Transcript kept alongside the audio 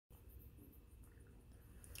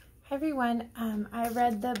Hi everyone, I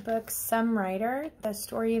read the book Some Writer, The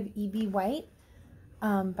Story of E.B. White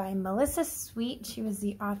by Melissa Sweet. She was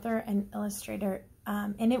the author and illustrator,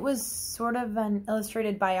 and it was sort of an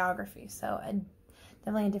illustrated biography, so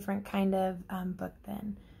definitely a different kind of book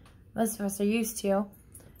than most of us are used to.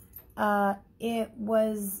 It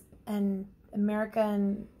was an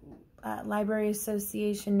American Library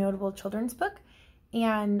Association notable children's book,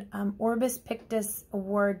 and Orbis Pictus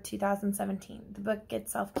Award 2017. The book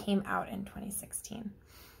itself came out in 2016.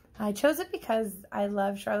 I chose it because I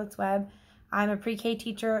love Charlotte's Web. I'm a pre-K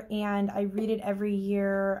teacher and I read it every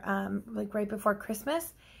year, like right before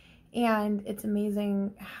Christmas. And it's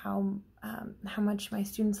amazing how much my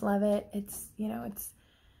students love it. It's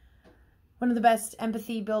one of the best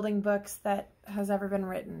empathy building books that has ever been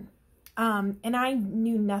written. And I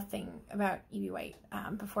knew nothing about E.B. White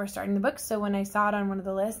before starting the book, so when I saw it on one of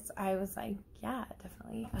the lists, I was like, yeah,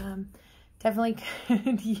 definitely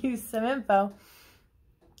could use some info.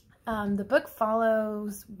 The book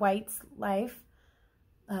follows White's life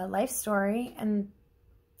story, and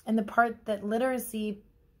the part that literacy,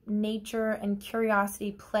 nature, and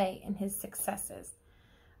curiosity play in his successes.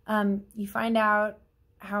 You find out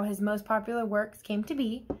how his most popular works came to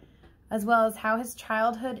be, as well as how his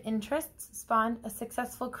childhood interests spawned a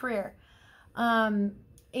successful career.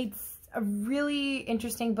 It's a really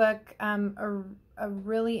interesting book, a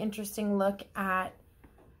really interesting look at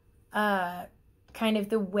kind of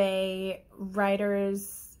the way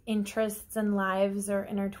writers' interests and lives are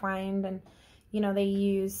intertwined, and they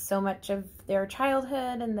use so much of their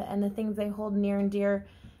childhood and the things they hold near and dear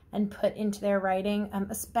and put into their writing,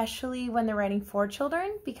 especially when they're writing for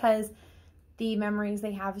children, because the memories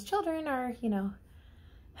they have as children are,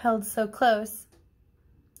 held so close.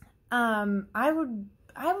 I would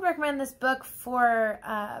recommend this book for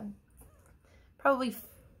probably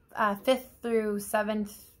 5th through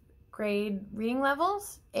 7th grade reading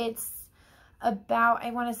levels. It's about,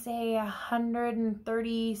 I want to say,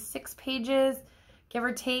 136 pages, give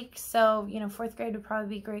or take. So, 4th grade would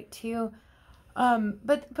probably be great too.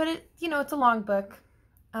 But it, it's a long book.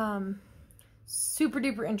 Super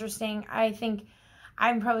duper interesting. I think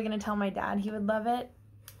I'm probably going to tell my dad he would love it,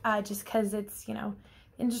 just because it's,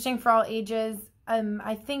 interesting for all ages.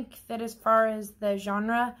 I think that as far as the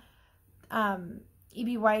genre,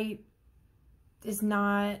 E.B. White is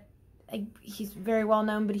not, he's very well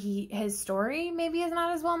known, but his story maybe is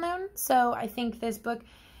not as well known. So I think this book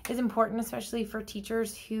is important, especially for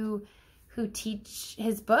teachers who teach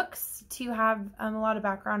his books, to have a lot of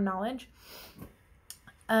background knowledge.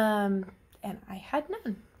 And I had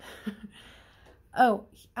none.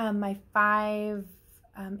 My 5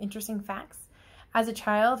 interesting facts. As a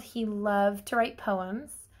child, he loved to write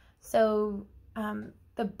poems. So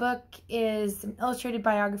the book is an illustrated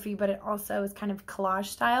biography, but it also is kind of collage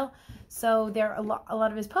style. So there are a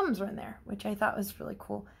lot of his poems were in there, which I thought was really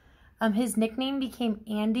cool. His nickname became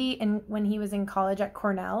Andy when he was in college at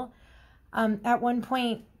Cornell. At one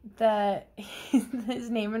point, his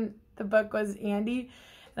name in the book was Andy,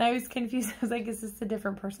 and I was confused. I was like, is this a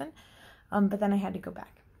different person? But then I had to go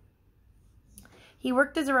back. He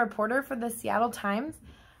worked as a reporter for the Seattle Times.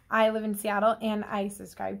 I live in Seattle, and I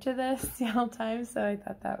subscribe to the Seattle Times, so I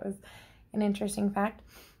thought that was an interesting fact.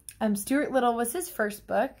 Stuart Little was his first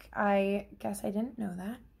book. I guess I didn't know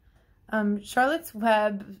that. Charlotte's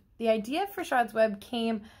Web, the idea for Charlotte's Web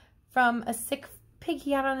came from a sick pig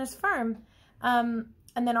he had on his farm. And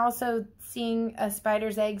then also seeing a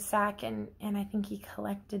spider's egg sac, and I think he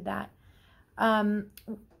collected that.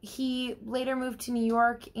 He later moved to New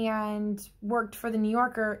York and worked for the New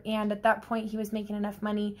Yorker, and at that point he was making enough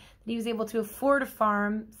money that he was able to afford a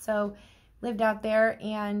farm, so lived out there,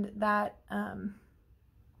 and that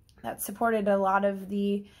supported a lot of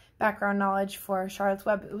the background knowledge for Charlotte's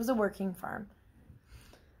Web. It was a working farm.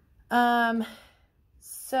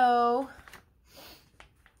 So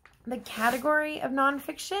the category of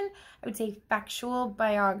nonfiction, I would say factual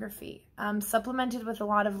biography, supplemented with a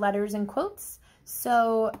lot of letters and quotes.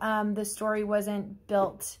 So the story wasn't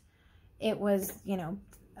built, it was,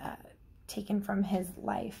 taken from his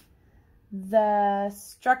life. The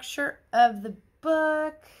structure of the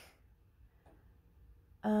book,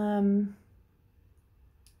 I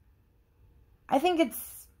think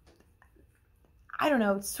it's, I don't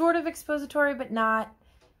know, it's sort of expository, but not,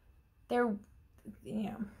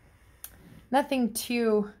 nothing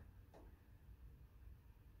too,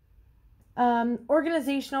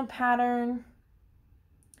 organizational pattern.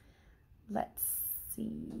 Let's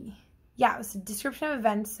see. Yeah, it was a description of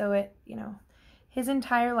events, so it, his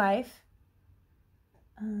entire life.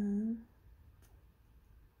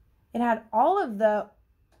 It had all of the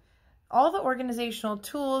all the organizational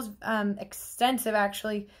tools, extensive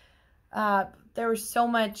actually. There was so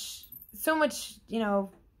much, you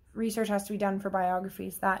know, research has to be done for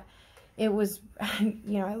biographies that it was,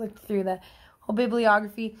 you know, I looked through the whole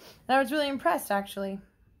bibliography and I was really impressed actually.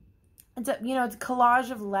 It's a, you know, it's a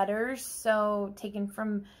collage of letters, so taken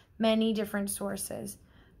from many different sources.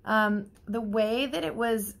 The way that it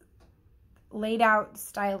was laid out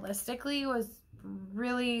stylistically was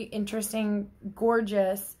really interesting,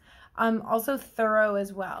 gorgeous, also thorough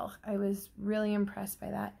as well. I was really impressed by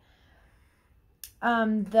that.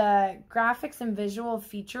 The graphics and visual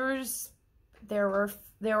features, there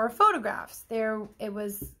were photographs. It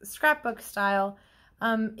was scrapbook style.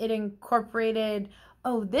 It incorporated,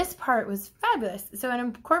 oh, this part was fabulous. So it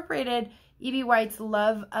incorporated E.B. White's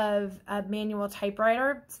love of a manual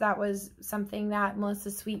typewriter. So that was something that Melissa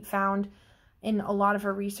Sweet found in a lot of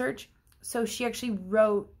her research. So she actually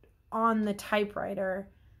wrote on the typewriter,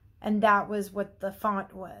 and that was what the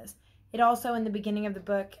font was. It also, in the beginning of the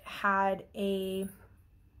book, had a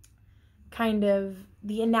kind of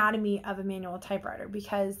the anatomy of a manual typewriter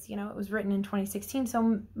because, you know, it was written in 2016,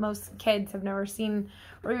 so most kids have never seen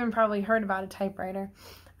or even probably heard about a typewriter.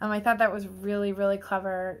 I thought that was really, really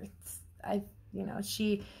clever. You know,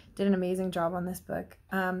 she did an amazing job on this book.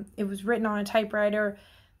 It was written on a typewriter,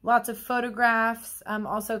 lots of photographs,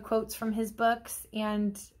 also quotes from his books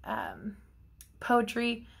and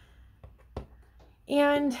poetry.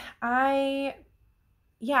 And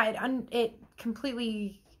it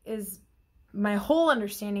completely is my whole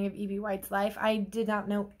understanding of E.B. White's life. I did not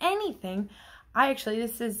know anything.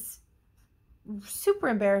 This is super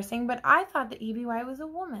embarrassing, but I thought that E.B. White was a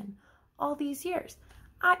woman all these years.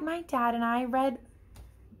 My dad and I read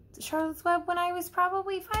Charlotte's Web when I was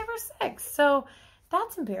probably 5 or 6. So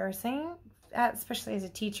that's embarrassing, especially as a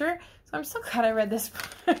teacher. So I'm so glad I read this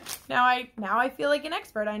book. Now I feel like an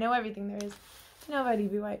expert. I know everything there is to know about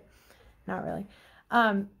E.B. White. Not really.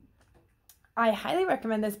 I highly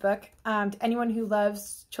recommend this book to anyone who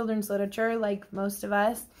loves children's literature, like most of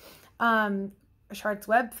us. A Charlotte's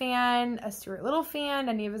Web fan, a Stuart Little fan,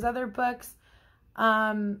 any of his other books,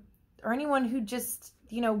 or anyone who just,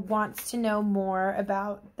 you know, wants to know more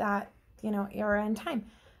about that, you know, era and time.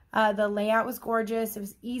 The layout was gorgeous. It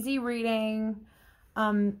was easy reading,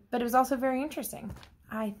 but it was also very interesting.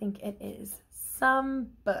 I think it is some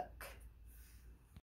book.